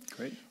polio.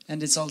 Great.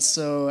 And it's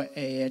also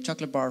a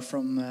chocolate bar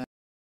from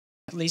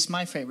at least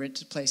my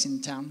favorite place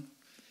in town.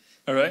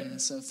 All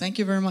right. So thank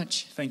you very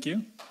much. Thank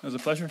you. It was a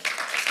pleasure.